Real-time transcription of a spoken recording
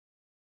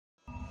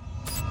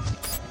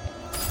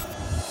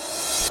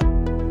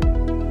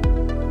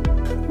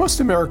Most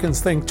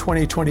Americans think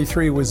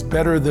 2023 was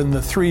better than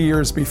the 3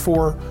 years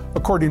before.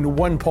 According to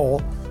one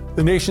poll,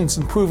 the nation's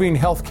improving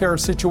healthcare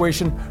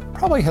situation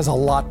probably has a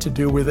lot to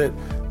do with it.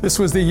 This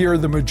was the year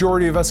the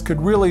majority of us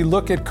could really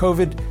look at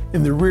COVID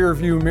in the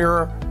rearview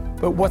mirror.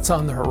 But what's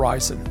on the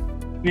horizon?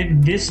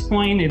 At this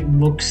point, it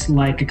looks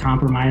like a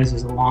compromise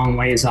is a long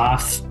ways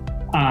off,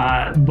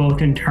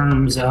 both in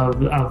terms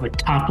of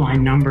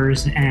top-line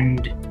numbers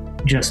and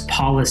just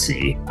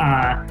policy.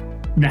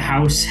 The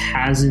House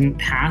hasn't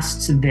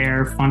passed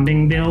their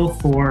funding bill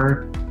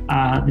for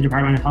the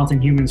Department of Health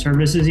and Human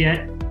Services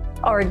yet.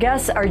 Our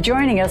guests are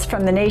joining us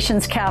from the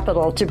nation's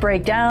capital to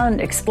break down,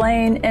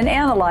 explain, and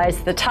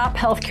analyze the top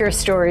healthcare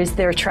stories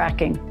they're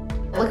tracking.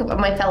 Look at what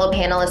my fellow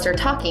panelists are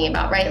talking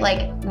about, right?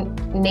 Like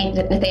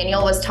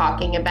Nathaniel was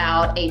talking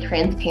about a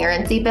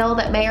transparency bill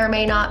that may or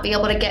may not be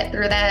able to get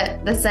through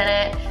the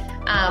Senate.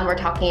 We're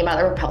talking about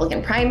the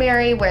Republican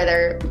primary where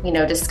they're,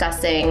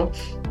 discussing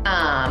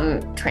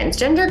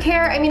transgender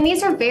care. I mean,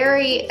 these are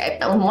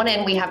on one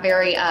end, we have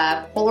very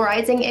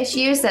polarizing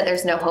issues that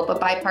there's no hope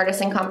of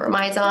bipartisan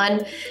compromise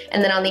on.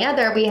 And then on the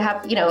other, we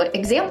have,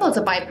 examples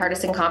of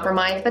bipartisan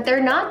compromise, but they're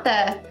not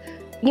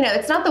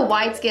it's not the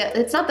wide scale,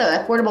 it's not the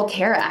Affordable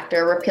Care Act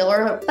or repeal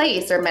or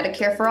replace or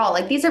Medicare for all.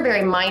 Like, these are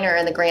very minor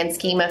in the grand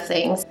scheme of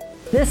things.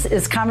 This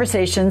is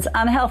Conversations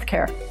on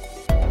Healthcare.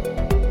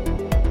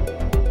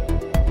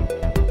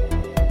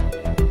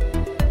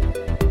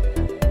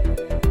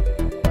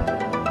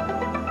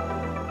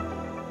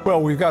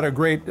 Well, we've got a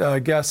great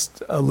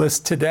guest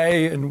list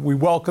today, and we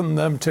welcome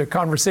them to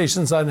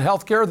Conversations on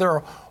Healthcare.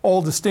 They're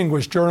all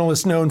distinguished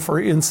journalists known for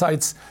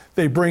insights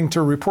they bring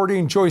to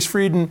reporting. Joyce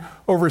Frieden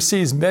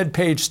oversees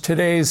MedPage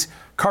Today's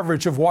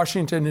coverage of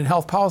Washington and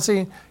health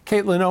policy.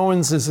 Caitlin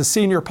Owens is a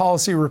senior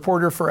policy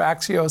reporter for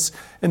Axios,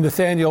 and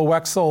Nathaniel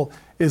Wexel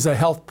is a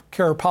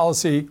healthcare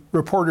policy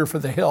reporter for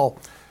The Hill.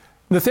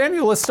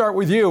 Nathaniel, let's start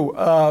with you.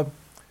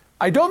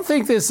 I don't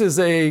think this is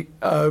a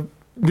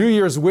New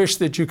Year's wish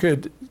that you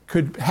could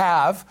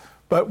have,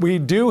 but we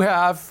do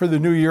have for the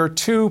new year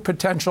 2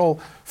 potential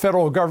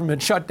federal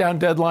government shutdown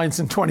deadlines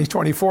in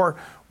 2024.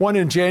 One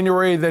in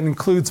January that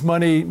includes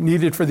money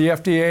needed for the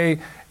FDA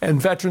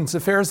and Veterans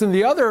Affairs, and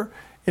the other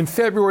in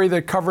February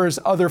that covers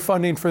other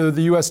funding for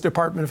the U.S.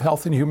 Department of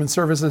Health and Human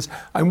Services.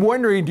 I'm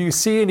wondering, do you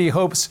see any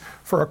hopes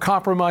for a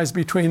compromise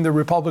between the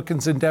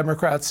Republicans and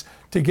Democrats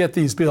to get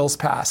these bills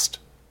passed?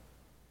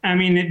 I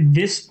mean, at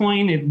this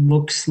point, it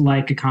looks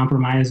like a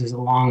compromise is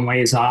a long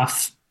ways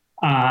off,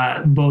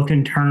 both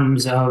in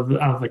terms of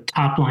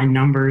top-line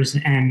numbers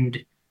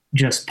and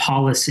just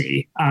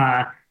policy.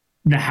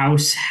 The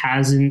House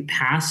hasn't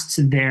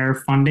passed their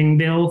funding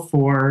bill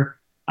for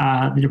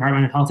the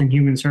Department of Health and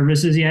Human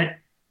Services yet.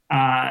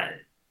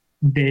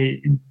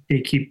 They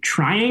keep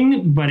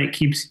trying, but it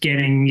keeps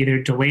getting either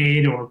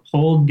delayed or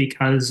pulled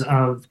because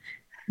of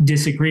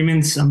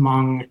disagreements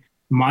among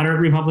moderate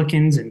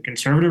Republicans and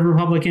conservative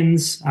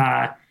Republicans.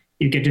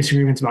 You get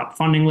disagreements about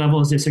funding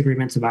levels,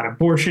 disagreements about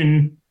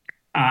abortion,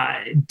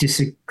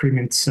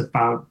 disagreements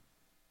about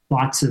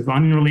lots of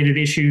unrelated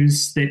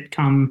issues that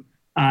come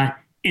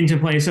into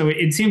play. So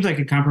it seems like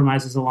a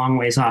compromise is a long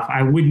ways off.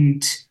 I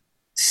wouldn't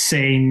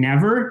say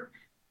never,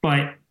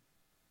 but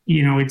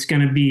it's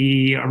going to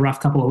be a rough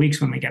couple of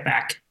weeks when we get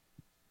back.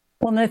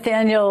 Well,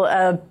 Nathaniel,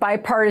 a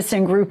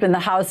bipartisan group in the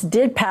House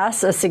did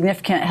pass a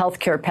significant health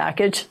care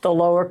package, the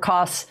Lower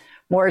Costs,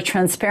 More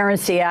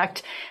Transparency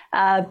Act.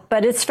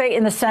 But its fate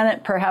in the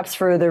Senate, perhaps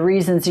for the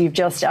reasons you've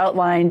just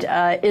outlined,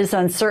 is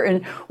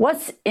uncertain.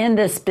 What's in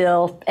this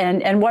bill,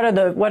 and what are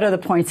the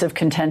points of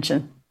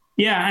contention?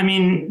 Yeah, I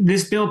mean,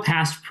 this bill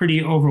passed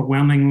pretty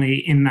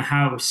overwhelmingly in the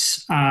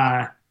House.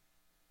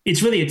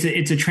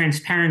 It's a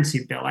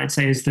transparency bill, I'd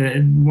say, is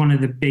one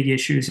of the big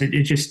issues.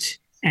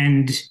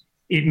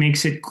 It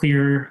makes it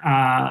clear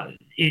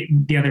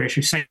the other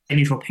issue, site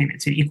neutral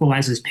payments. It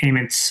equalizes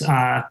payments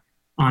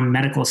on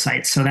medical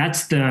sites. So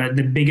that's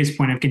the biggest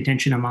point of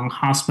contention among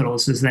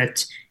hospitals, is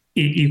that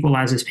it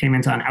equalizes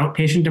payments on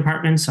outpatient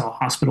departments. So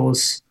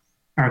hospitals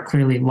are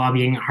clearly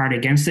lobbying hard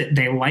against it.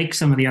 They like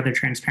some of the other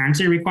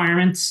transparency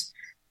requirements,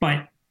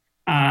 but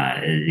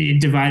it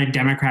divided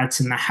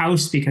Democrats in the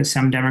House because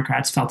some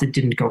Democrats felt it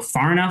didn't go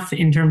far enough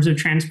in terms of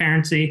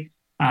transparency.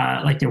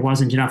 Like there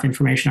wasn't enough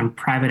information on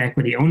private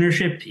equity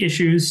ownership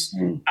issues.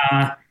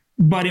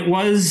 But it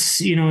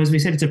was, as we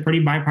said, it's a pretty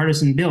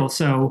bipartisan bill.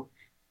 So,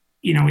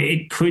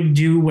 it could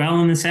do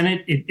well in the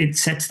Senate. It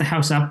sets the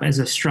House up as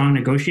a strong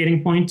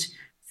negotiating point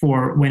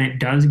for when it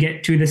does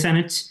get to the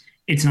Senate.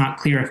 It's not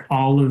clear if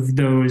all of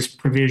those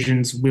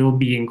provisions will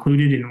be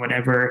included in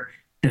whatever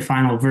the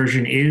final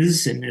version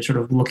is, and they're sort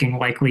of looking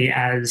likely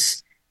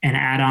as an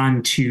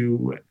add-on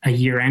to a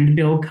year-end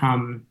bill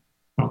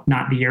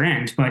not the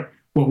year-end, but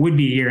what would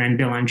be a year-end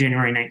bill on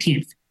January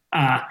 19th.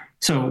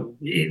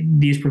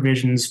 These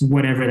provisions,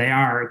 whatever they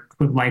are,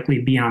 could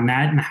likely be on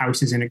that, and the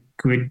House is in a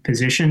good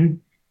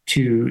position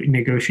to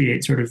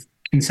negotiate sort of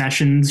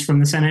concessions from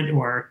the Senate,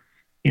 or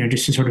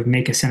just to sort of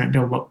make a Senate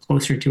bill look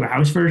closer to a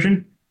House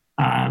version.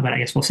 But I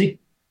guess we'll see.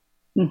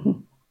 Mm-hmm.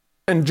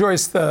 And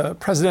Joyce, the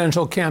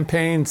presidential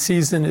campaign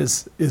season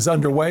is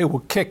underway. We'll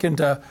kick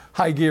into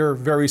high gear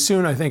very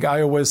soon. I think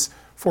Iowa's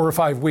 4 or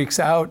 5 weeks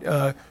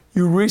out.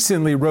 You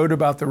recently wrote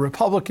about the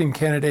Republican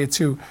candidates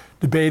who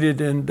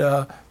debated, and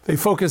they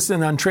focused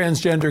in on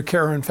transgender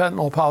care and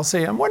fentanyl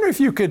policy. I'm wondering if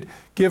you could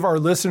give our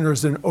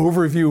listeners an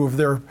overview of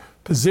their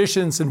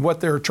positions and what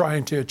they're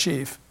trying to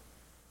achieve.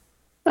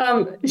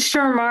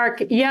 Sure,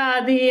 Mark.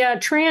 Yeah, the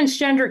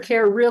transgender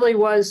care really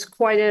was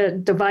quite a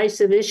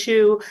divisive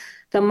issue.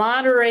 The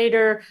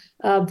moderator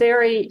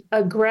very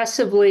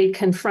aggressively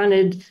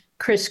confronted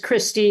Chris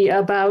Christie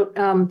about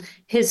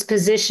his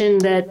position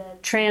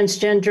that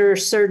transgender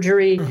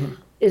surgery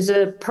is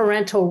a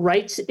parental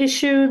rights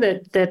issue,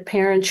 that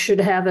parents should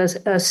have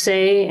a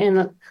say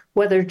in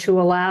whether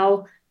to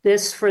allow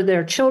this for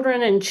their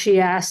children. And she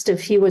asked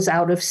if he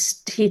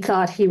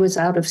thought he was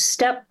out of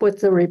step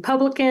with the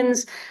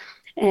Republicans.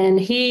 And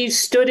he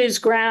stood his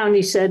ground.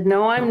 He said,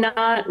 no, I'm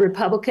not.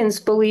 Republicans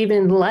believe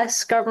in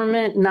less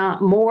government,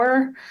 not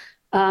more.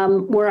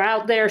 We're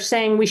out there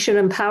saying we should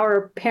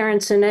empower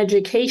parents in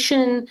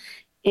education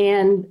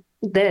and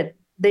that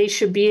they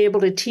should be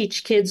able to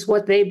teach kids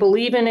what they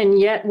believe in, and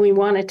yet we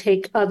want to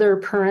take other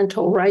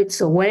parental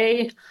rights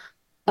away.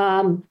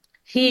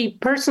 He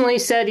personally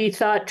said he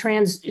thought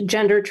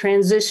transgender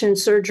transition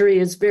surgery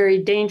is very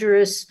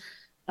dangerous,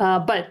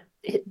 but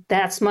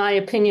that's my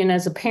opinion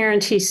as a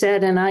parent, he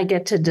said, and I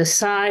get to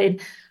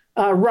decide.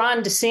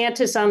 Ron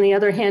DeSantis, on the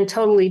other hand,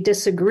 totally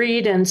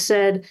disagreed and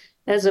said,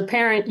 as a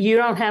parent, you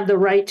don't have the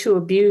right to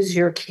abuse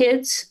your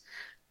kids.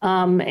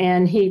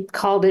 And he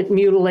called it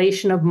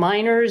mutilation of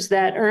minors.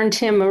 That earned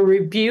him a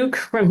rebuke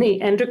from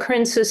the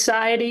Endocrine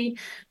Society,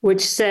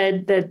 which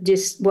said that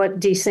what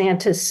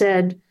DeSantis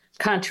said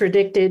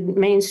contradicted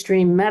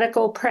mainstream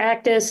medical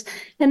practice.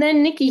 And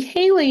then Nikki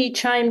Haley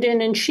chimed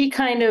in, and she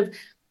kind of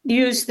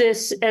used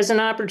this as an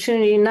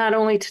opportunity not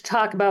only to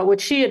talk about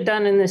what she had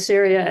done in this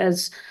area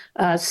as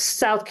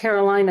South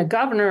Carolina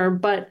governor,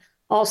 but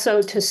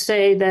also to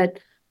say that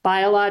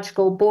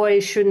biological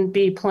boys shouldn't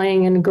be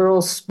playing in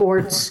girls'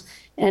 sports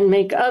and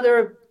make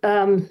other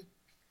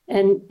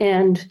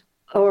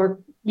or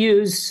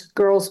use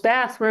girls'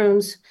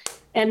 bathrooms.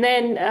 And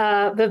then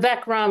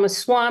Vivek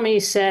Ramaswamy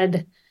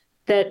said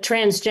that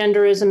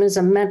transgenderism is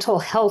a mental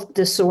health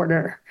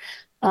disorder.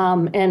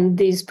 And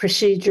these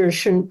procedures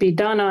shouldn't be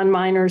done on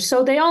minors.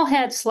 So they all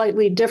had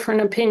slightly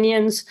different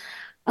opinions.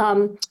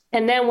 And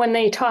then when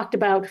they talked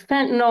about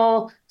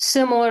fentanyl,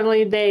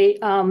 similarly, they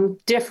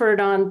differed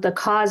on the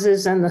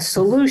causes and the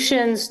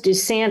solutions.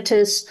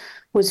 DeSantis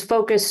was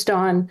focused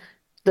on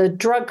the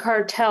drug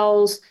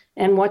cartels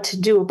and what to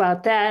do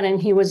about that.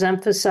 And he was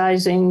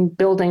emphasizing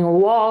building a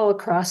wall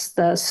across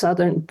the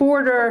southern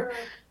border,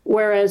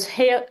 whereas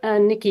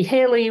Nikki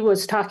Haley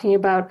was talking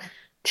about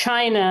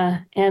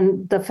China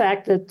and the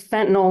fact that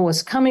fentanyl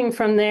was coming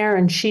from there.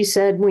 And she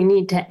said we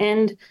need to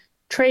end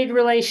trade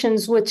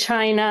relations with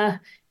China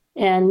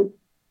and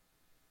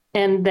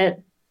that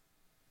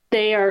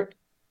they are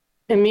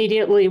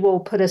immediately will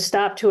put a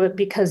stop to it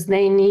because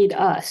they need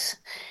us.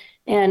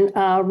 And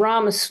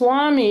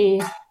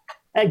Ramaswamy,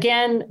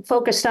 again,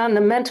 focused on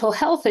the mental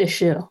health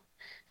issue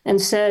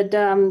and said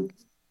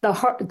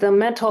the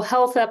mental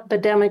health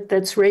epidemic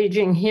that's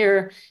raging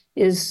here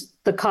is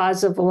the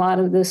cause of a lot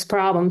of this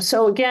problem.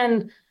 So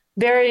again,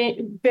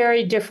 very,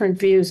 very different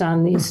views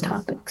on these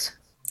topics.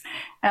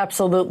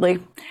 Absolutely.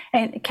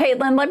 And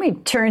Caitlin, let me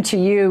turn to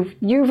you.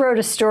 You wrote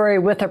a story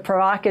with a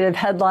provocative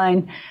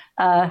headline,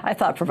 I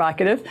thought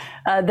provocative,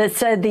 that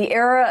said the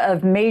era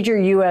of major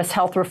U.S.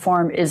 health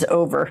reform is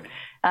over.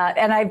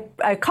 And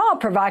I call it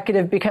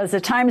provocative because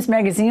the Times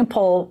Magazine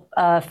poll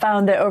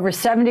found that over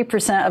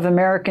 70% of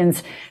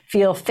Americans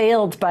feel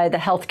failed by the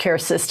healthcare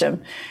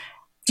system.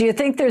 Do you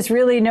think there's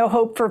really no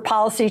hope for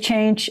policy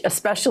change,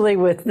 especially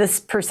with this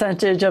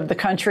percentage of the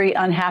country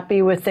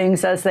unhappy with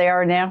things as they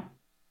are now?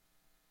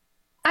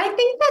 I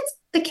think that's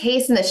the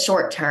case in the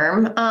short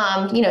term,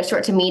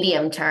 short to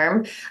medium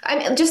term. I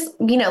mean, just,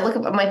 look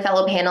at what my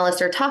fellow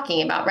panelists are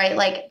talking about, right?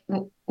 Like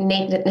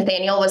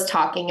Nathaniel was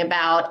talking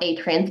about a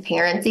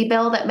transparency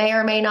bill that may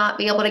or may not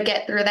be able to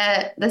get through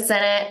the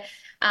Senate.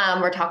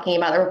 We're talking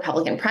about the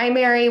Republican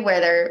primary where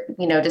they're,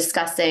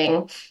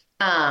 discussing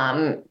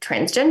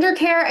transgender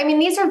care. I mean,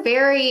 these are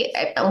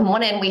on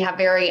one end, we have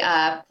very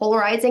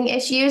polarizing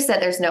issues that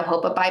there's no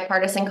hope of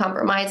bipartisan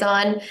compromise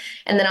on.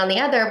 And then on the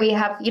other, we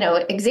have,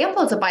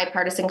 examples of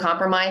bipartisan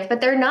compromise,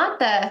 but they're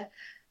not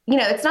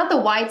it's not the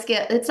wide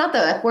scale, it's not the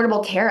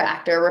Affordable Care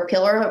Act or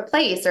repeal or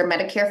replace or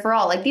Medicare for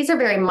all. Like these are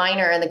very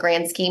minor in the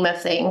grand scheme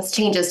of things,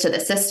 changes to the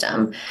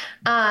system.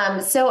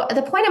 So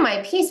the point of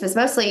my piece was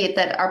mostly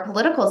that our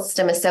political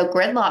system is so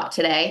gridlocked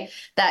today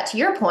that, to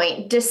your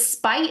point,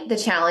 despite the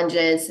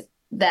challenges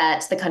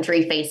that the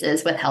country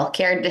faces with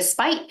healthcare,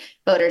 despite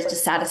voters'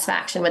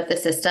 dissatisfaction with the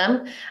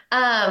system,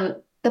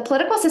 the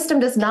political system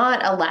does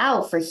not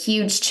allow for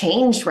huge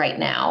change right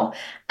now.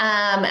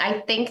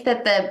 I think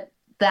that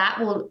that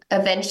will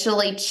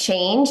eventually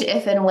change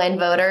if and when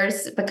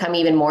voters become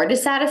even more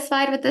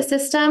dissatisfied with the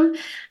system.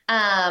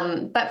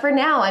 But for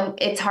now,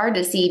 it's hard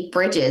to see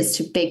bridges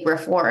to big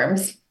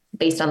reforms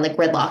based on the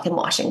gridlock in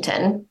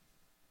Washington.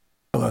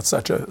 Well, that's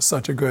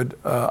such a good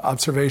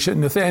observation.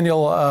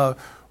 Nathaniel,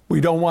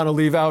 we don't want to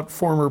leave out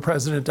former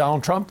President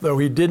Donald Trump, though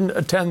he didn't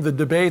attend the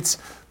debates,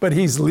 but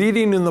he's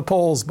leading in the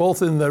polls,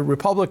 both in the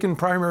Republican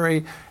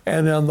primary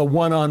and on the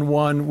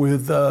one-on-one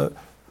with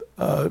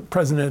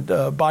President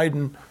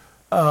Biden.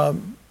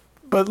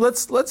 But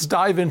let's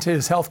dive into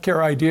his health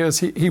care ideas.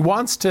 He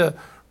wants to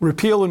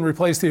repeal and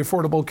replace the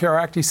Affordable Care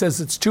Act. He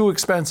says it's too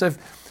expensive,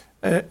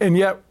 and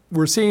yet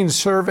we're seeing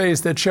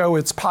surveys that show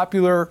it's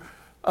popular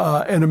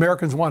and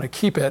Americans want to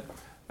keep it.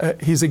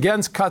 He's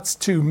against cuts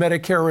to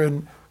Medicare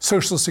and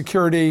Social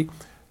Security,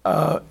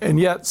 and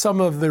yet some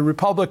of the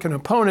Republican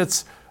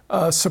opponents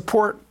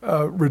support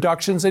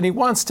reductions, and he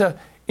wants to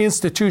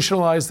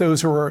institutionalize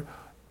those who are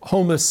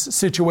homeless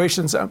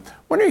situations. I'm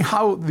wondering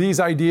how these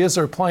ideas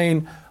are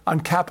playing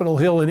on Capitol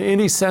Hill, and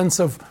any sense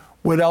of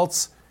what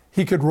else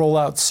he could roll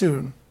out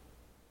soon.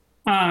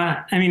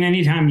 I mean,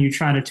 anytime you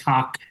try to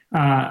talk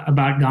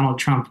about Donald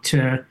Trump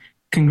to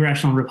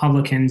congressional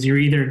Republicans, you're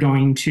either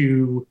going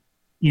to,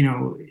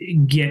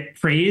 get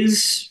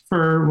praise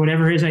for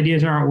whatever his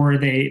ideas are, or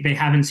they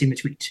haven't seen the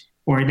tweet,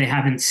 or they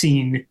haven't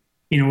seen,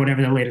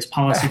 whatever the latest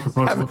policy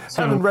proposal.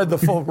 Haven't read the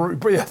full,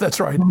 yeah, that's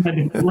right.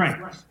 Right.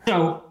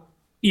 So,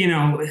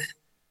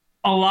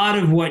 a lot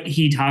of what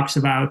he talks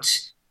about,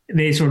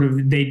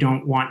 they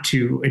don't want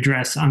to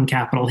address on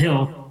Capitol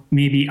Hill,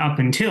 maybe up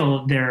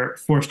until they're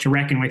forced to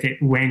reckon with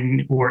it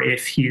when or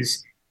if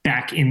he's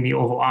back in the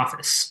Oval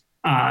Office.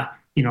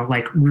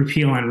 Like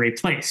repeal and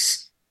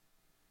replace.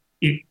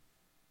 It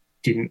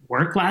didn't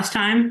work last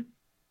time.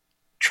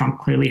 Trump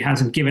clearly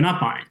hasn't given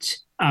up on it.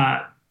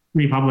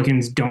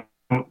 Republicans don't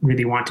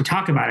really want to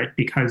talk about it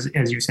because,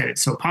 as you said,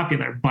 it's so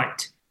popular,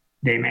 but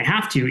they may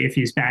have to if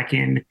he's back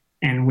in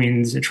and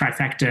wins a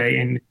trifecta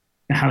in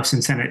the House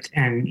and Senate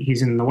and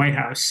he's in the White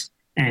House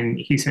and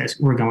he says,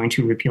 we're going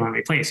to repeal and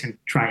replace and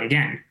try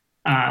again.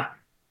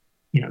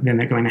 Then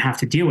they're going to have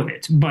to deal with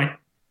it. But,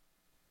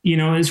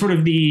 it's sort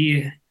of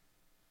the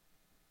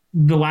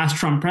last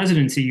Trump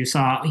presidency, you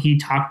saw he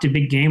talked a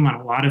big game on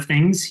a lot of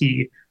things.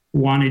 He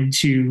wanted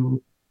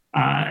to,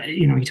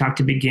 he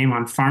talked a big game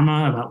on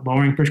pharma about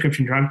lowering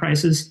prescription drug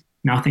prices.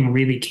 Nothing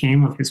really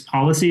came of his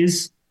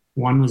policies.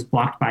 One was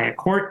blocked by a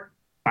court.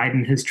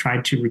 Biden has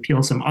tried to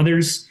repeal some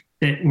others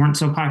that weren't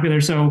so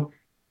popular. So,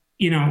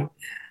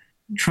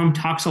 Trump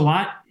talks a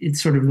lot. It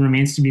sort of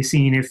remains to be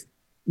seen if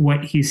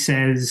what he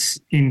says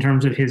in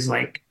terms of his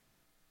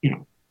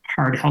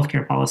hard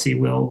healthcare policy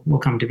will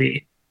come to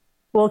be.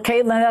 Well,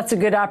 Caitlin, that's a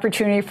good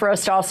opportunity for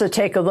us to also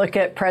take a look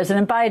at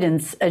President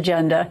Biden's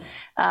agenda.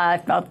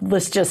 I'll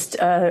list just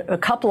a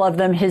couple of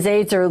them. His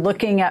aides are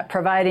looking at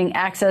providing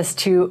access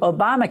to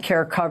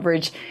Obamacare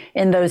coverage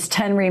in those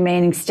 10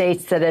 remaining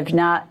states that have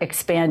not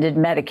expanded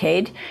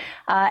Medicaid.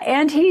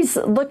 And he's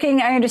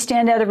looking, I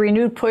understand, at a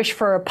renewed push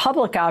for a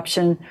public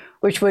option,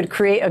 which would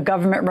create a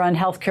government-run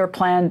healthcare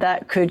plan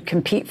that could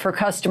compete for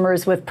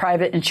customers with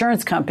private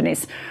insurance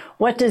companies.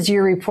 What does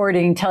your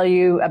reporting tell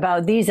you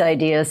about these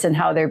ideas and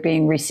how they're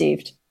being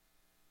received?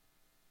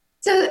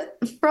 So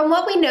from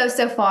what we know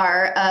so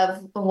far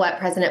of what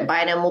President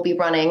Biden will be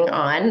running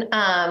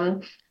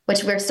on,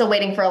 which we're still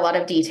waiting for a lot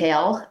of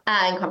detail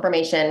and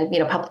confirmation,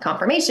 public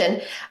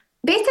confirmation,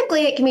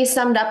 basically it can be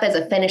summed up as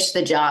a finish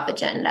the job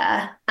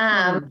agenda.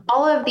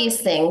 All of these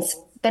things,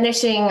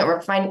 finishing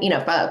or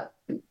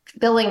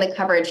filling the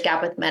coverage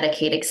gap with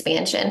Medicaid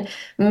expansion,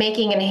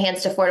 making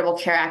enhanced Affordable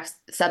Care Act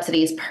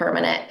subsidies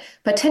permanent,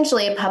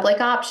 potentially a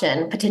public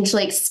option,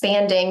 potentially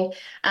expanding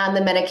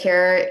the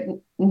Medicare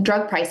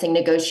drug pricing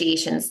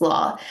negotiations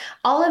law.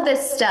 All of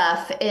this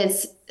stuff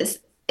is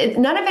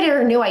none of it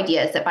are new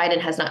ideas that Biden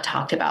has not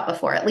talked about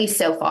before, at least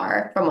so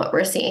far from what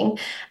we're seeing.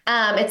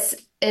 It's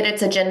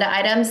agenda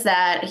items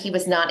that he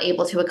was not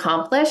able to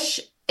accomplish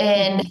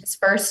in his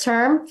first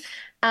term.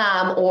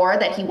 Or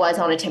that he was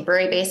on a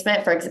temporary basis,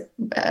 for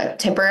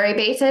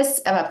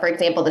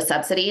example, the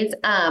subsidies.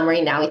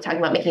 Right now, he's talking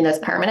about making those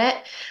permanent.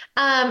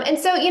 And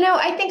so,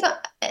 I think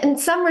in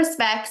some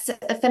respects,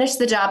 finish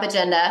the job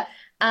agenda.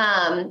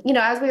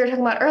 As we were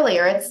talking about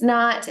earlier, it's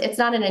not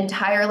an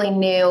entirely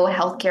new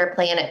healthcare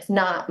plan. It's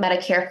not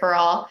Medicare for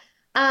all.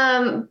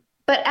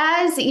 But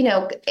as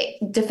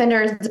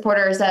defenders and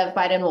supporters of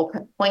Biden will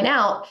point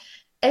out,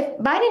 if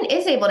Biden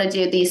is able to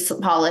do these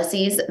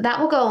policies, that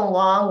will go a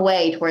long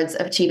way towards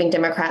achieving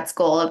Democrats'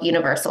 goal of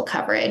universal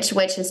coverage,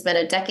 which has been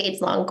a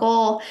decades-long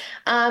goal.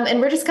 And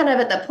we're just kind of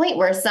at the point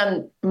where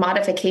some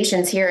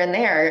modifications here and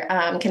there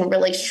can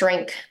really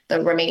shrink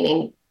the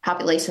remaining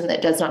population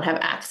that does not have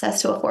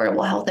access to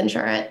affordable health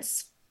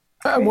insurance.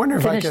 I wonder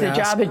if finish I can the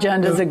job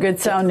agenda is a good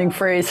sounding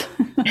phrase.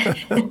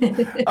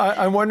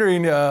 I'm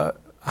wondering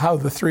how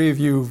the three of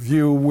you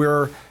view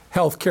where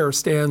healthcare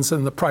stands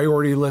in the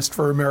priority list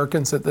for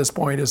Americans at this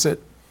point. Is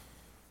it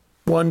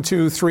 1,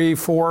 2, 3,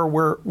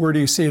 4? Where do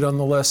you see it on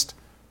the list?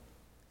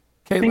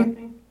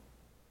 Caitlin?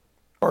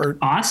 Or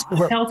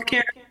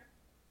healthcare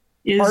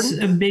is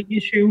a big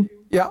issue.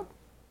 Yeah.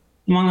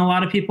 Among a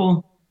lot of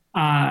people.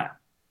 I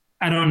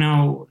don't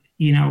know,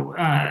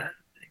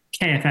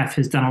 KFF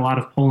has done a lot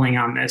of polling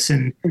on this,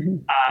 and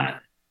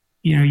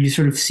you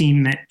sort of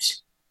seen that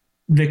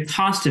the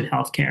cost of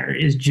healthcare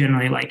is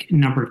generally like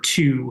number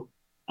two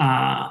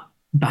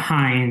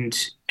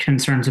behind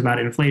concerns about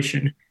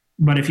inflation.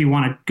 But if you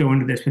want to go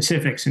into the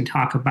specifics and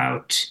talk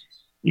about,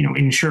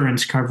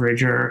 insurance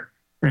coverage or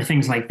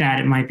things like that,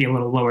 it might be a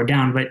little lower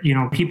down. But,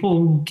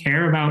 people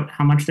care about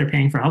how much they're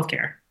paying for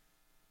healthcare.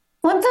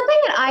 Well, and something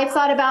that I've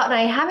thought about, and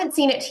I haven't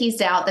seen it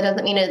teased out, that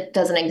doesn't mean it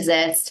doesn't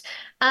exist.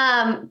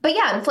 But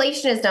yeah,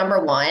 inflation is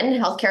number one.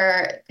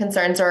 Healthcare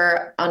concerns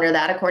are under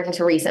that, according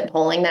to recent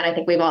polling that I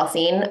think we've all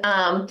seen.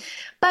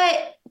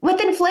 But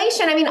with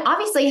inflation, I mean,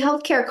 obviously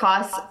healthcare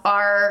costs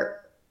are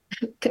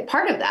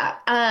part of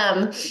that.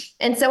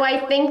 And so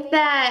I think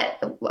that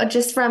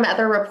just from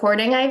other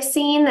reporting I've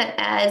seen, that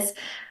as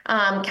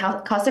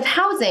cost of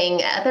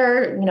housing,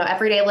 other,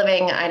 everyday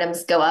living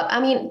items go up.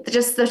 I mean,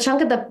 just the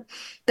chunk of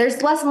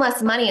there's less and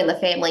less money in the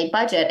family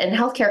budget, and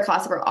healthcare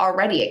costs are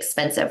already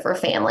expensive for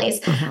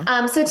families.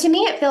 So to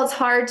me, it feels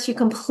hard to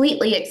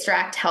completely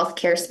extract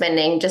healthcare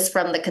spending just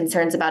from the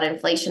concerns about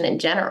inflation in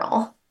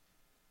general.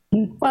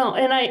 Well,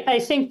 and I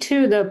think,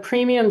 too, the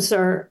premiums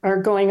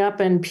are going up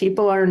and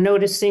people are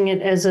noticing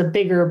it as a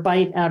bigger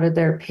bite out of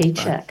their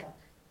paycheck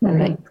than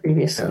they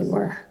previously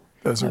were.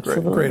 Those are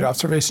great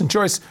observations.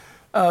 Joyce,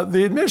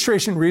 the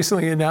administration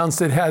recently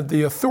announced it had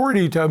the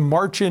authority to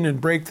march in and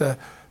break the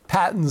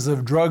patents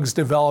of drugs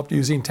developed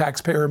using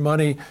taxpayer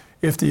money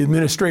if the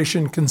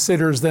administration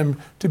considers them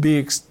to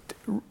be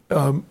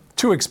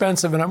too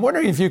expensive. And I'm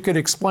wondering if you could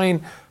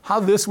explain how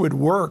this would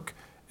work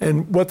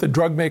and what the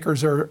drug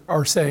makers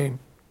are saying.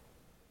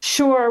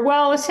 Sure.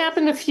 Well, this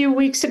happened a few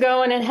weeks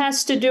ago, and it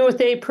has to do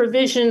with a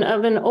provision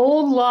of an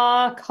old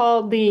law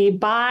called the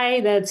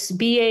BAYH, that's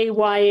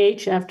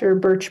B-A-Y-H, after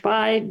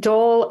Birch-Bayh,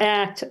 Dole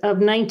Act of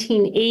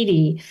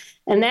 1980.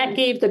 And that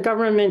gave the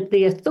government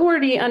the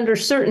authority under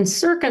certain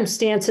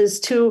circumstances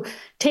to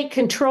take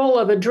control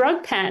of a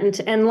drug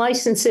patent and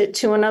license it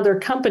to another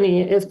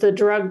company if the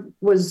drug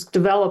was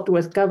developed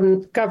with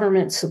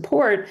government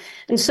support.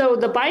 And so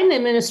the Biden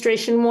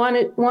administration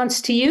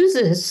wants to use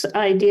this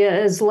idea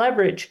as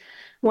leverage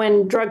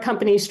when drug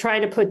companies try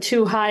to put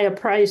too high a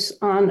price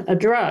on a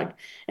drug.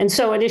 And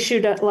so it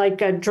issued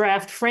a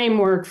draft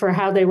framework for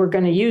how they were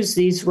going to use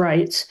these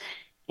rights.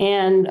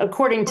 And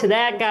according to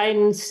that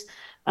guidance,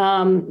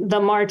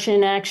 the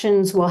march-in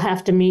actions will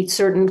have to meet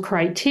certain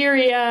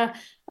criteria,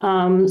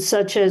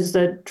 such as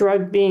the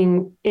drug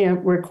being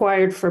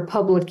required for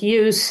public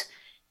use,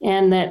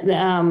 and that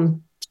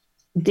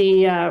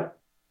the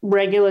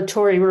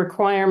regulatory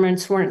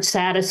requirements weren't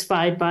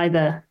satisfied by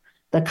the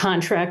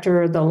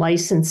contractor or the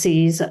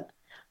licensees.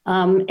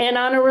 And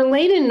on a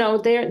related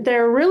note,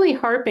 they're really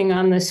harping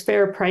on this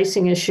fair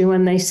pricing issue.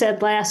 And they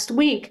said last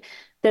week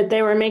that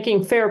they were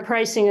making fair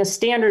pricing a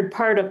standard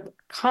part of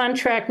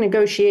contract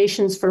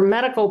negotiations for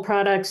medical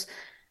products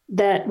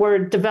that were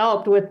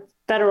developed with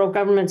federal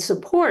government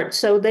support.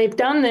 So they've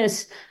done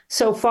this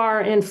so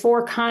far in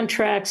 4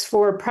 contracts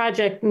for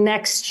Project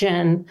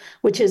NextGen,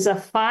 which is a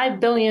 $5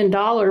 billion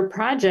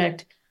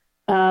project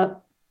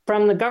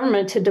from the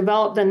government to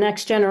develop the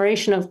next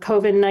generation of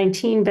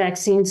COVID-19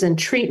 vaccines and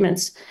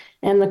treatments.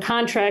 And the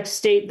contracts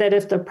state that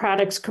if the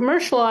product's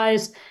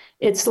commercialized,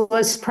 its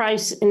list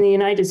price in the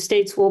United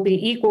States will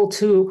be equal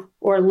to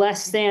or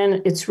less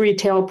than its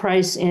retail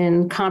price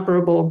in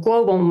comparable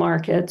global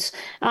markets.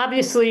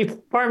 Obviously,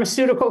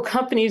 pharmaceutical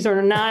companies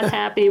are not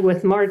happy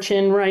with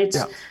march-in rights.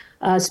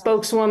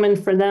 Spokeswoman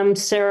for them,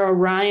 Sarah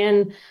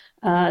Ryan,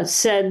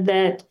 said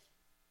that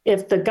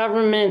if the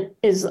government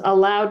is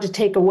allowed to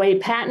take away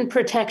patent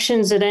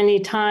protections at any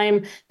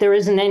time, there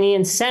isn't any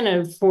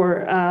incentive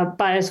for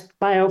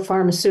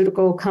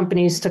biopharmaceutical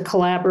companies to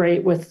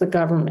collaborate with the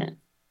government.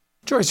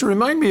 Joyce,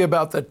 remind me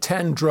about the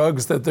 10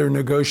 drugs that they're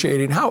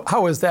negotiating.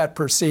 How is that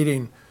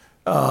proceeding?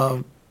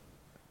 They've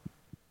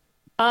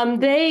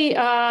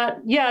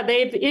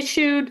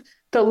issued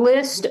the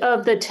list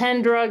of the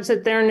 10 drugs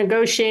that they're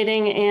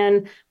negotiating,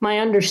 and my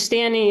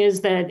understanding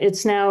is that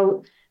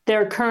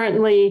they're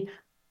currently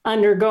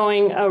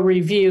undergoing a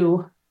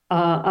review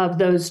of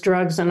those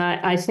drugs, and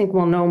I think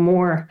we'll know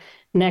more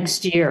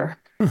next year.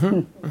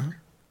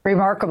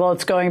 Remarkable.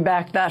 It's going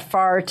back that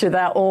far to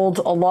that old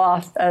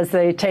law as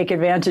they take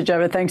advantage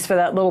of it. Thanks for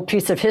that little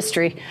piece of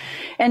history.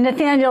 And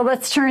Nathaniel,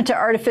 let's turn to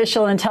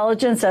artificial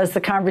intelligence, as the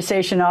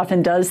conversation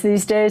often does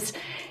these days.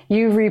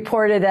 You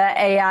reported that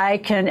AI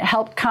can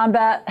help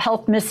combat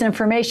health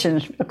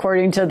misinformation,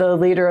 according to the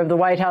leader of the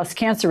White House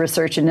Cancer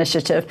Research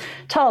Initiative.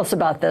 Tell us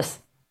about this.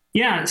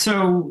 Yeah.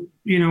 So,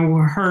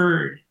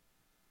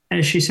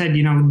 as she said,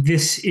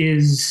 this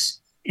is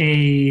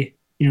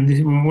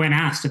when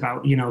asked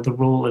about, the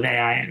role of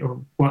AI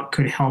or what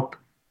could help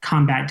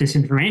combat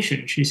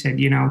disinformation, she said,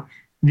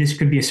 this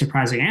could be a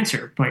surprising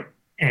answer, but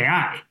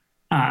AI,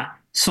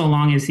 so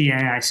long as the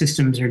AI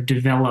systems are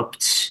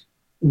developed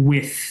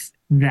with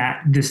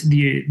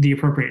the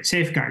appropriate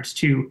safeguards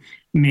to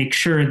make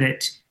sure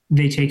that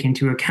they take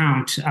into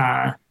account,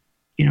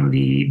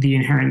 the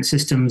inherent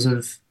systems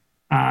of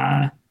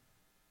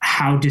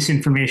how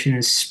disinformation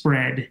is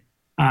spread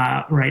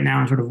right now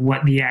and sort of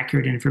what the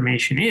accurate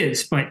information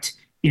is. But,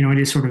 it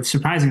is sort of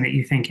surprising that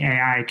you think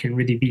AI can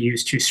really be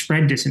used to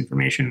spread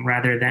disinformation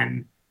rather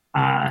than,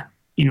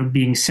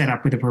 being set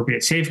up with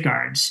appropriate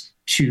safeguards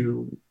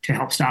to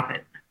help stop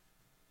it.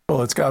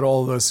 Well, it's got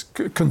all those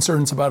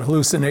concerns about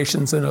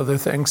hallucinations and other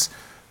things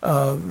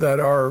that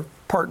are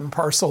part and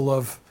parcel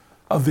of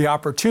the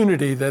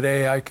opportunity that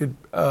AI could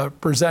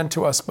present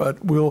to us. But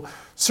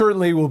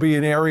certainly will be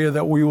an area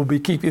that we will be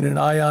keeping an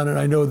eye on, and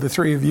I know the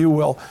three of you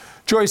will.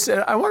 Joyce,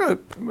 I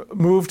want to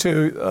move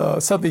to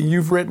something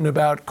you've written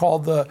about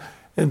called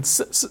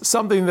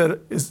something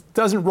that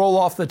doesn't roll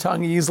off the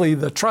tongue easily,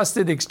 the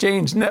Trusted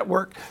Exchange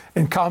Network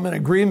and Common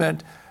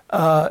Agreement.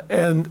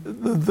 And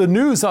the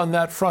news on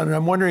that front, and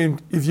I'm wondering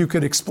if you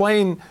could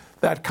explain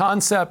that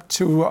concept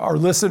to our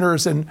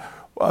listeners and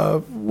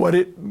what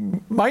it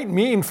might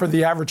mean for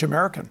the average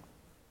American.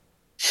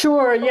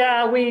 Sure.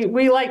 Yeah,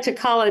 we like to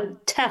call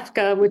it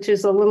TEFCA, which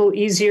is a little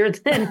easier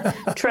than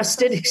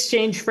Trusted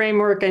Exchange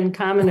Framework and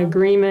Common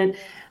Agreement.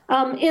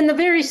 In the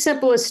very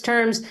simplest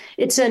terms,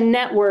 it's a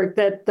network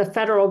that the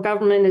federal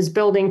government is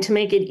building to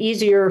make it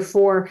easier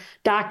for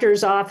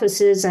doctors'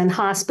 offices and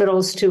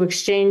hospitals to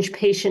exchange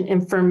patient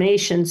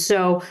information.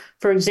 So,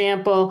 for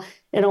example,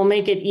 it'll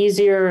make it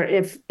easier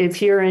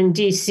if you're in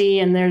DC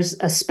and there's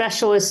a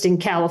specialist in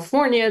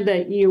California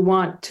that you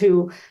want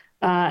to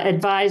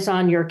advise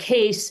on your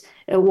case.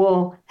 It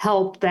will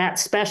help that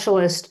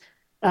specialist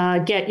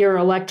get your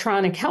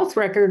electronic health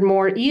record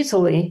more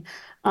easily.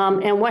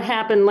 And what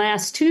happened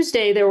last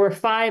Tuesday, there were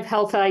 5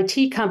 health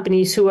IT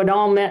companies who had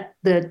all met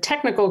the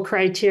technical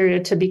criteria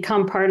to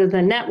become part of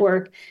the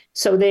network.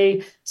 So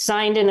they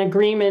signed an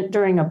agreement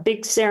during a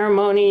big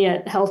ceremony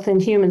at Health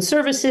and Human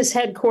Services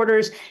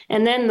headquarters.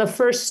 And then the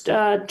first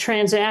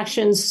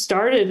transactions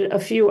started a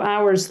few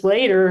hours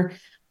later.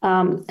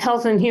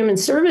 Health and Human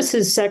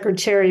Services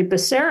Secretary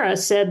Becerra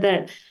said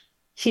that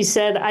he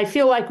said, I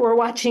feel like we're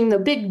watching the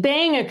Big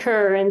Bang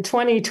occur in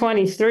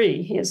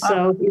 2023.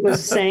 So he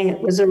was saying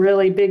it was a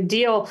really big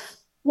deal.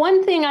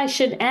 One thing I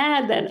should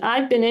add that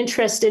I've been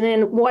interested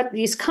in, what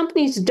these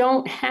companies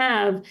don't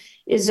have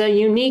is a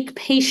unique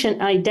patient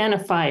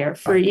identifier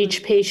for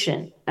each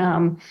patient.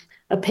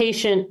 A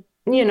patient,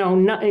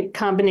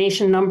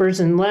 combination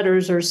numbers and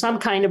letters or some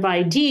kind of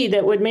ID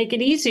that would make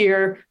it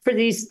easier for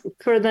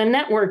the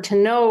network to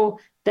know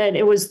that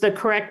it was the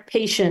correct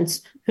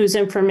patients whose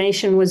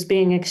information was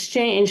being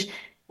exchanged.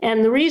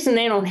 And the reason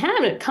they don't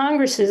have it,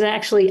 Congress has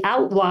actually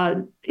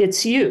outlawed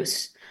its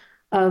use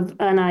of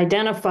an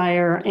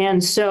identifier.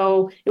 And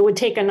so it would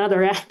take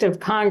another act of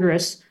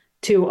Congress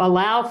to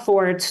allow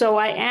for it. So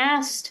I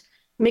asked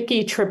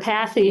Mickey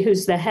Tripathi,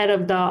 who's the head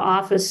of the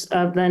Office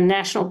of the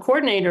National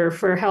Coordinator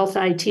for Health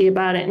IT,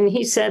 about it. And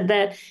he said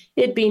that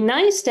it'd be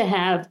nice to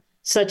have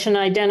such an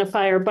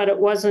identifier, but it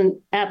wasn't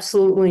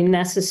absolutely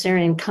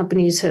necessary, and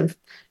companies have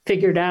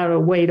figured out a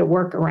way to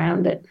work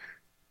around it.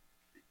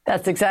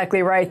 That's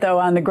exactly right, though.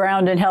 On the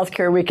ground in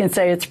healthcare, we can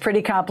say it's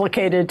pretty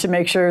complicated to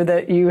make sure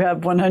that you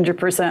have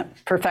 100%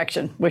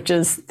 perfection, which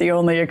is the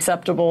only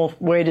acceptable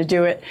way to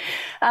do it.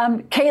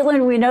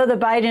 Caitlin, we know the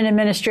Biden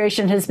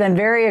administration has been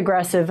very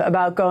aggressive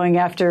about going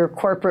after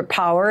corporate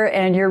power,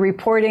 and you're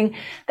reporting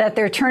that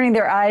they're turning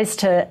their eyes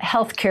to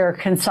healthcare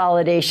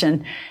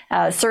consolidation.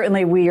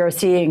 Certainly, we are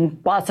seeing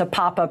lots of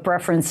pop-up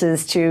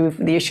references to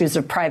the issues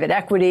of private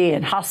equity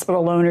and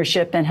hospital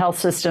ownership in health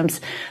systems.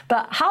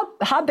 But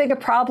how big a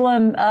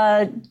problem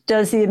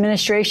does the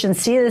administration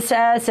see this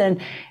as,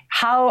 and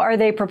how are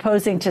they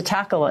proposing to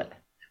tackle it?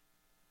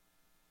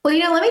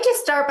 Well, let me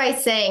just start by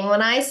saying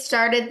when I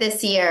started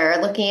this year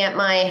looking at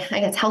my,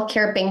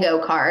 healthcare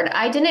bingo card,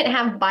 I didn't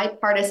have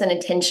bipartisan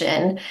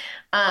attention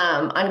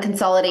on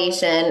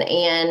consolidation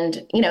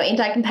and,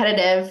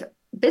 anti-competitive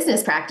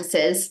business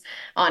practices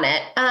on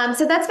it.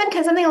 So that's been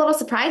something a little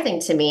surprising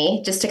to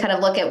me, just to kind of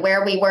look at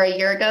where we were a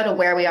year ago to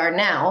where we are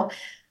now.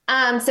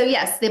 So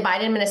yes, the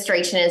Biden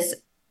administration is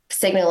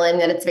signaling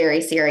that it's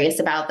very serious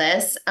about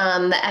this.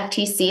 The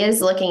FTC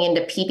is looking into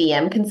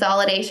PBM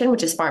consolidation,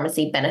 which is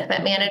pharmacy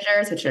benefit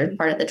managers, which are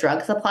part of the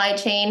drug supply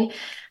chain.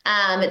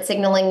 It's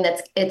signaling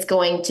that it's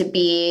going to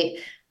be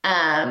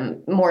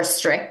more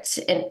strict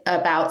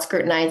about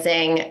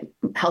scrutinizing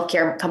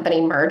healthcare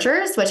company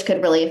mergers, which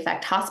could really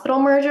affect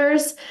hospital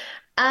mergers.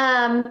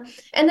 And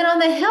then on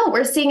the Hill,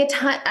 we're seeing a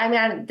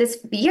ton. This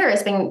year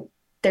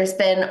there's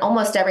been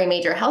almost every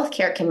major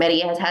healthcare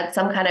committee has had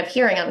some kind of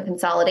hearing on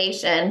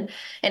consolidation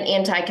and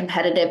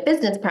anti-competitive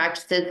business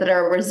practices that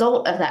are a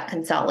result of that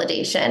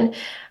consolidation,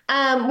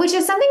 which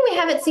is something we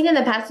haven't seen in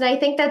the past. And I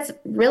think that's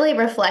really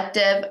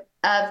reflective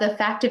of the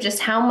fact of just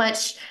how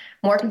much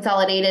more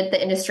consolidated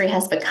the industry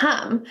has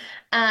become.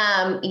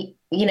 More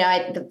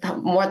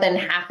than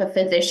half of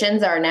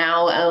physicians are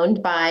now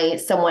owned by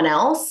someone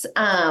else.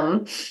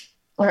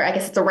 Or I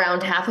guess it's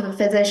around half of the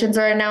physicians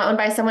are now owned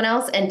by someone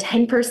else, and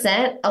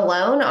 10%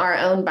 alone are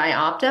owned by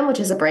Optum, which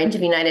is a branch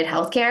of United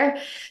Healthcare.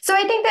 So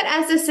I think that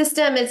as the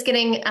system is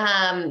getting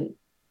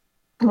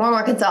more and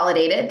more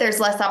consolidated, there's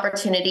less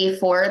opportunity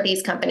for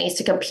these companies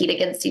to compete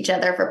against each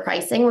other for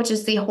pricing, which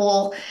is the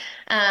whole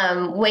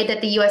way that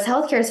the U.S.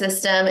 healthcare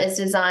system is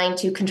designed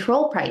to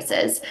control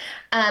prices.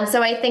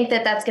 So I think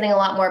that that's getting a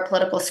lot more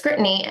political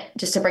scrutiny,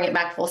 just to bring it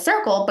back full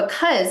circle,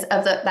 because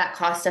of that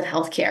cost of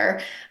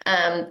healthcare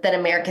that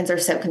Americans are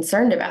so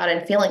concerned about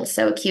and feeling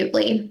so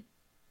acutely.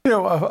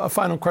 A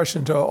final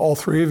question to all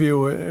three of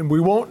you, and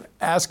we won't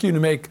ask you to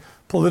make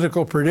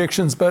political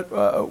predictions, but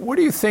what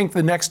do you think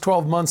the next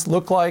 12 months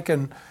look like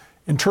in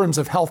terms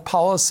of health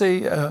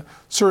policy?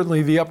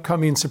 Certainly the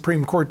upcoming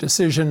Supreme Court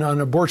decision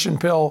on abortion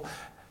pill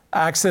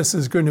access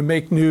is going to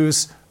make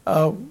news.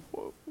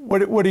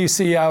 What do you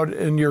see out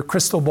in your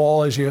crystal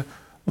ball as you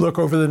look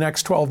over the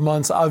next 12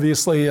 months?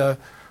 Obviously, a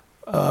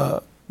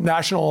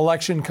national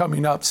election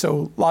coming up,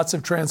 so lots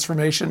of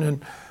transformation.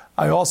 And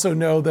I also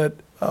know that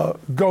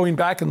going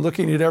back and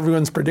looking at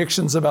everyone's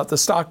predictions about the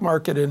stock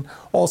market and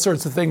all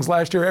sorts of things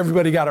last year,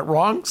 everybody got it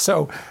wrong.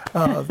 So,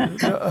 but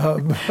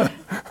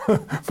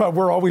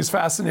we're always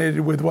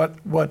fascinated with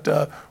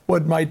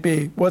what might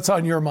be. What's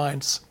on your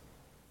minds?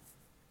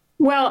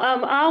 Well,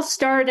 I'll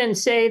start and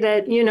say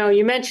that,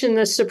 you mentioned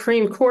the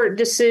Supreme Court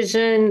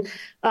decision.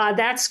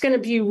 That's going to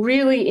be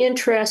really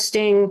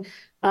interesting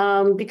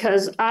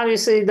because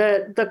obviously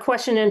the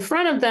question in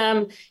front of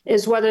them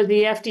is whether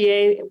the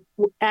FDA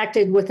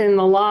acted within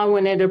the law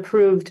when it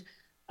approved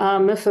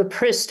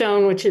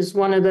mifepristone, which is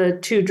one of the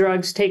two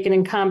drugs taken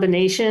in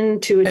combination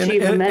to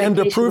achieve the medication. And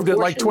approved abortion. it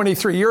like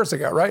 23 years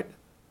ago, right?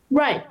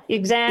 Right,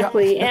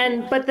 exactly.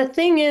 Yeah. But the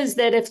thing is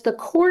that if the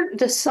court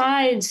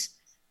decides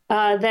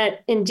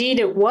that indeed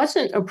it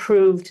wasn't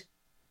approved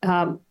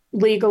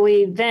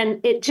legally,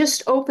 then it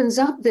just opens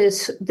up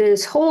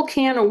this whole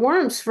can of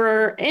worms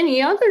for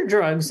any other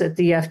drugs that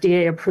the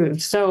FDA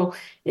approved. So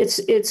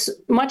it's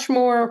much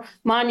more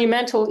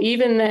monumental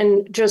even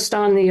than just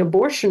on the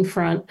abortion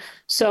front.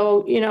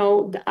 So,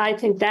 I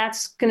think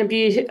that's going to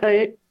be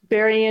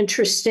very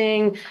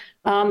interesting.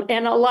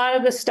 And a lot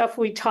of the stuff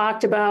we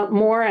talked about,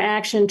 more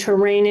action to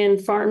rein in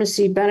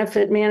pharmacy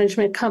benefit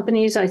management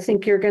companies, I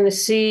think you're going to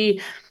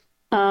see.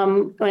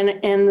 And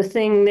the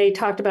thing they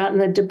talked about in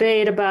the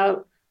debate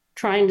about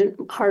trying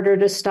harder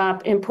to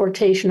stop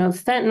importation of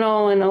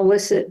fentanyl and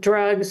illicit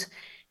drugs.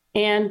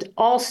 And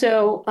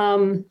also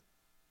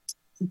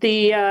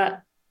the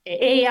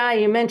AI,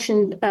 you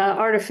mentioned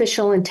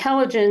artificial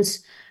intelligence.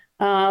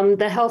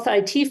 The health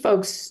IT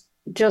folks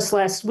just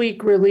last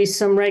week released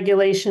some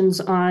regulations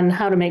on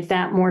how to make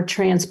that more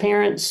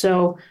transparent.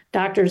 So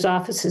doctors'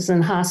 offices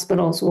and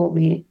hospitals will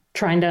be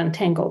trying to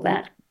untangle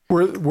that.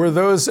 Were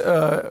those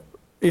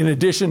in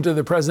addition to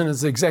the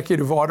president's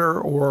executive order,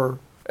 or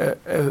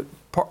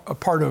a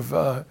part of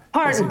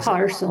part and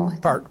parcel?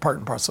 Part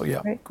and parcel,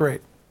 yeah. Right.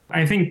 Great.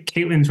 I think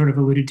Caitlin sort of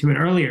alluded to it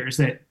earlier, is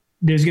that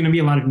there's going to be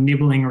a lot of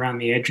nibbling around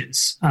the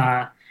edges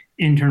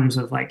in terms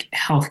of like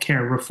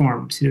healthcare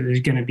reform. So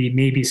there's going to be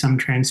maybe some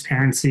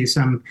transparency,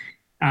 some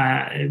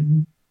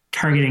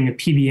targeting of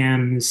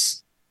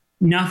PBMs,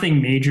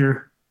 nothing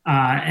major.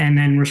 And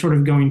then we're sort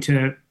of going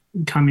to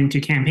come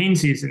into campaign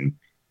season.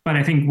 But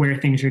I think where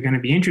things are going to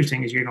be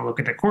interesting is you're going to look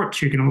at the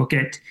courts, you're going to look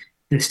at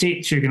the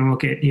states, you're going to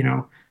look at,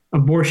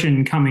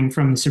 abortion coming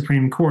from the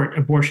Supreme Court,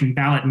 abortion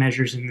ballot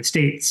measures in the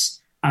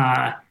states,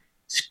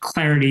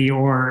 clarity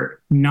or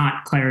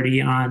not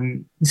clarity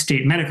on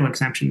state medical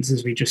exemptions,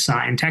 as we just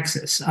saw in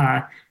Texas.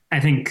 I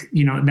think,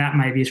 that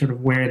might be sort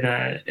of where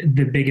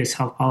the biggest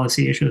health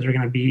policy issues are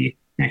going to be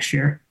next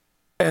year.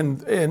 And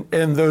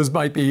those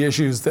might be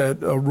issues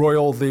that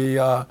roil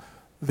the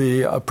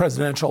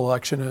presidential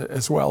election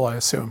as well, I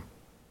assume.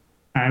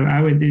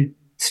 I would,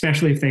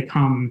 especially if they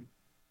come,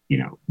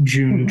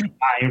 June,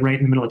 July, right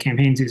in the middle of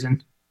campaign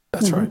season.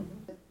 That's right.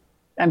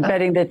 I'm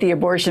betting that the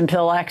abortion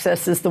pill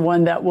access is the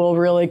one that will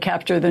really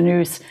capture the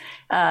news,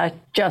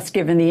 just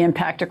given the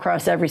impact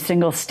across every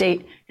single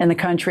state in the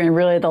country and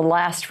really the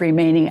last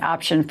remaining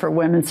option for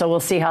women. So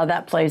we'll see how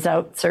that plays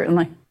out,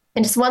 certainly.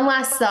 And just one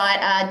last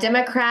thought,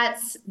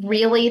 Democrats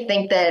really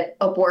think that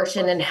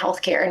abortion and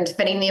healthcare and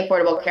defending the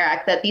Affordable Care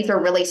Act, that these are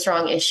really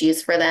strong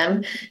issues for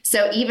them.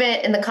 So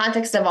even in the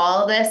context of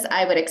all of this,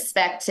 I would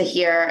expect to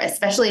hear,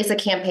 especially as the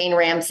campaign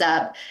ramps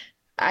up,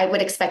 I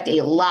would expect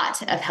a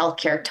lot of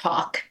healthcare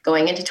talk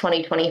going into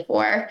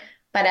 2024.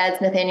 But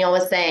as Nathaniel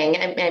was saying,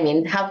 I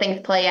mean, how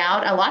things play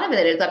out, a lot of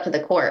it is up to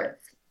the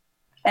courts.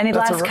 Any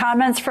last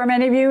comments from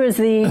any of you as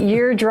the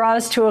year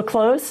draws to a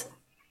close?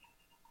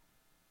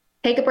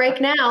 Take a break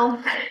now.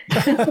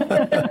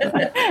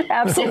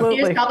 Absolutely.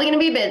 You're probably going to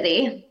be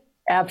busy.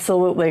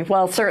 Absolutely.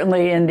 Well,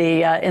 certainly in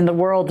the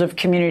world of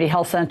community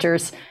health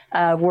centers,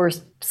 we're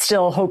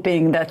still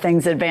hoping that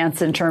things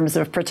advance in terms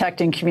of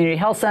protecting community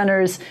health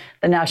centers,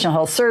 the National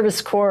Health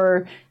Service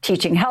Corps,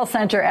 Teaching Health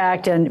Center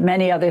Act, and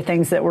many other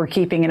things that we're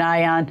keeping an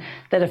eye on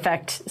that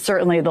affect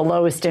certainly the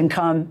lowest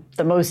income,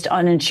 the most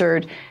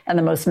uninsured, and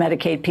the most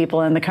Medicaid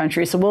people in the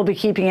country. So we'll be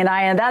keeping an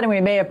eye on that, and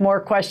we may have more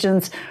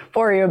questions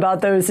for you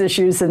about those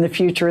issues in the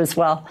future as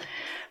well.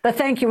 But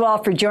thank you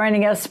all for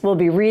joining us. We'll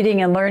be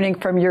reading and learning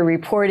from your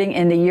reporting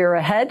in the year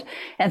ahead.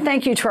 And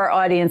thank you to our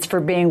audience for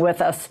being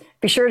with us.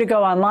 Be sure to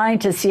go online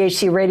to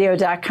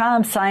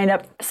chcradio.com, sign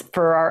up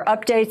for our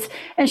updates,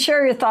 and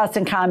share your thoughts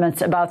and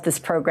comments about this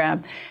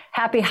program.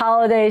 Happy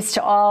holidays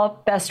to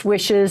all. Best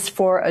wishes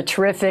for a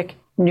terrific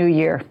new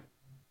year.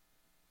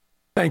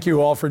 Thank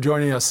you all for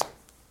joining us.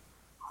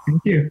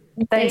 Thank you.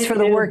 Thanks for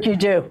the work you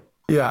do.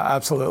 Yeah,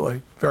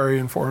 absolutely. Very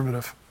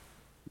informative.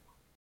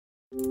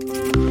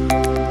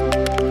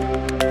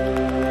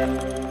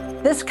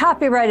 This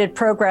copyrighted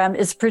program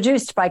is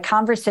produced by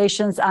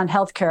Conversations on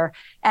Healthcare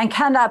and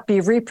cannot be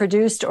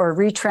reproduced or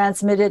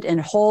retransmitted in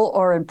whole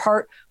or in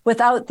part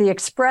without the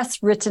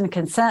express written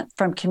consent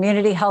from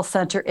Community Health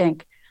Center,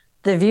 Inc.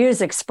 The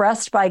views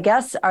expressed by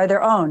guests are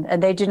their own,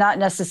 and they do not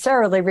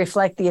necessarily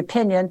reflect the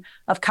opinion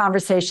of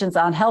Conversations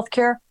on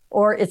Healthcare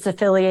or its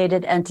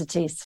affiliated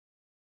entities.